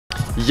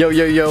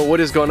Yo, what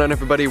is going on,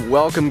 everybody?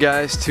 Welcome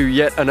guys to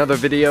yet another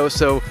video.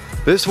 So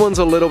this one's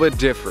a little bit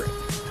different.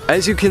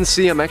 As you can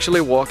see, I'm actually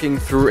walking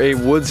through a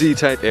woodsy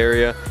type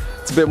area.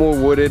 It's a bit more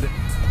wooded.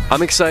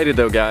 I'm excited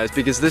though guys,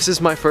 because this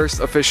is my first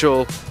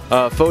official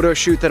photo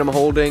shoot that I'm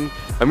holding.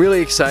 I'm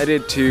really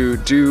excited to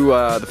do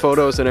the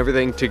photos and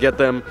everything, to get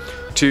them,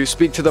 to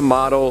speak to the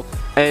model,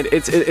 and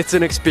it's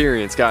an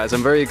experience guys.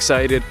 I'm very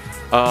excited.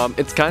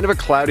 It's kind of a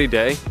cloudy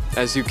day,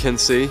 as you can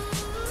see.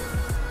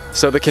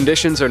 So the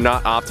conditions are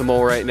not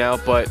optimal right now,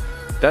 but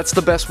that's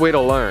the best way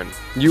to learn.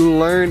 You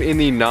learn in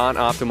the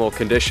non-optimal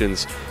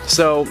conditions.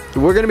 So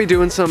we're gonna be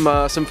doing some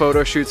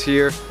photo shoots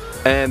here,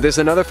 and there's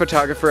another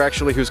photographer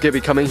actually who's gonna be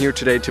coming here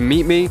today to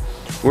meet me.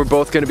 We're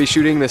both gonna be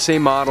shooting the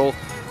same model,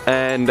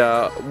 and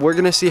we're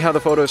gonna see how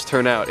the photos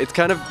turn out. It's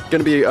kind of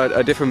gonna be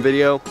a different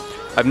video.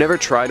 I've never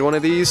tried one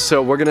of these,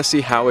 so we're gonna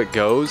see how it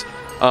goes.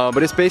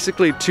 But it's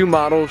basically two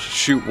models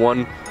shoot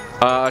one,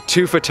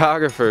 two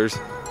photographers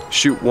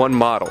shoot one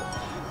model.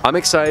 I'm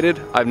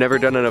excited. I've never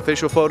done an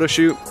official photo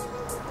shoot.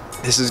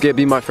 This is gonna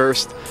be my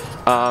first.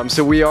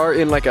 So we are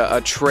in like a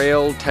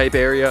trail type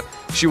area.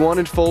 She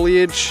wanted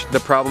foliage. The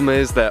problem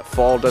is that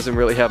fall doesn't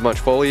really have much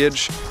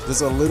foliage.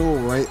 There's a little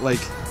right like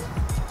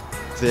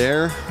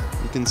there.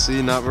 You can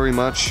see not very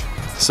much.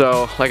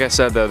 So like I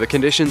said though, the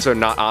conditions are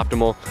not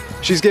optimal.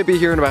 She's gonna be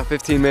here in about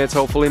 15 minutes.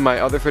 Hopefully my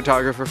other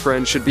photographer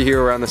friend should be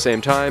here around the same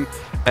time.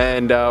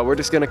 And we're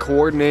just gonna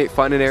coordinate,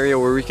 find an area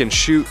where we can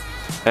shoot,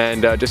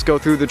 and just go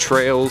through the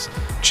trails,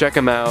 check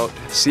them out,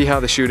 see how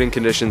the shooting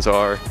conditions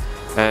are,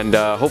 and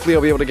hopefully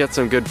I'll be able to get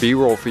some good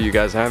B-roll for you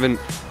guys. I haven't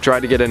tried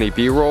to get any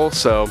B-roll,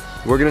 so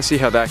we're gonna see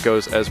how that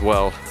goes as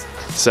well.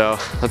 So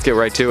let's get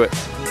right to it.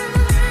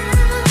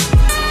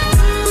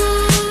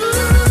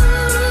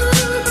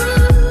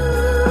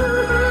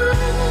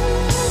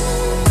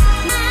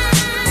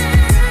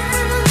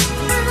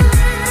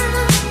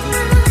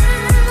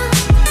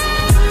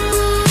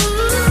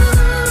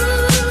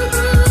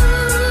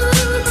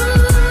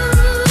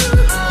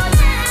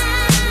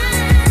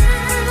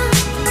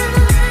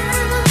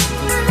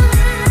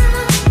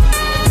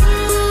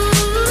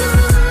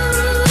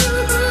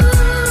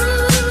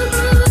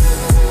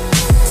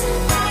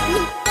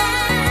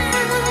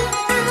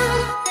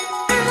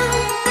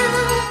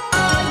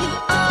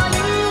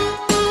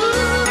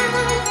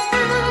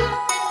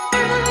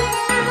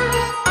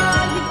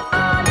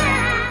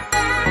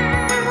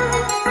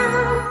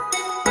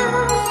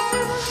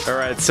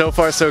 So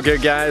far so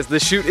good guys. The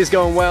shoot is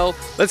going well.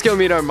 Let's go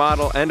meet our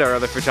model and our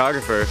other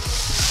photographer.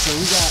 So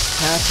we got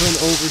Catherine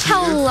over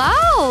here.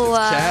 Hello!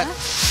 Cat.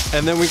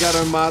 And then we got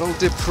our model,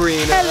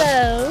 Deprina.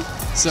 Hello!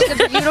 So she's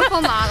a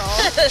beautiful model.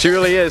 She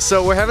really is.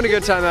 So we're having a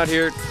good time out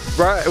here.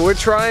 We're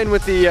trying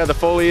with the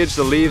foliage,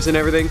 the leaves and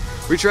everything.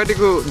 We tried to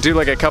go do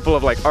like a couple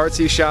of like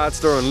artsy shots,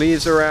 throwing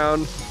leaves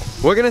around.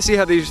 We're gonna see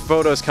how these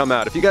photos come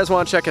out. If you guys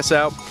want to check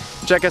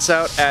us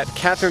out at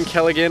Catherine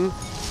Kelligan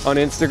on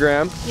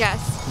Instagram. Yes.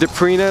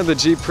 Deprina, the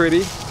G Pretty.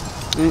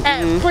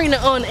 And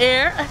Prina on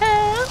air.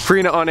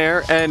 Prina on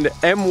air, and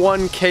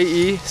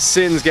M1KE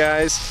Sins,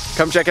 guys.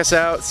 Come check us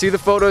out. See the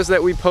photos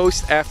that we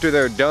post after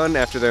they're done,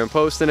 after they're in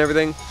post and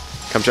everything.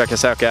 Come check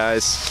us out,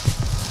 guys.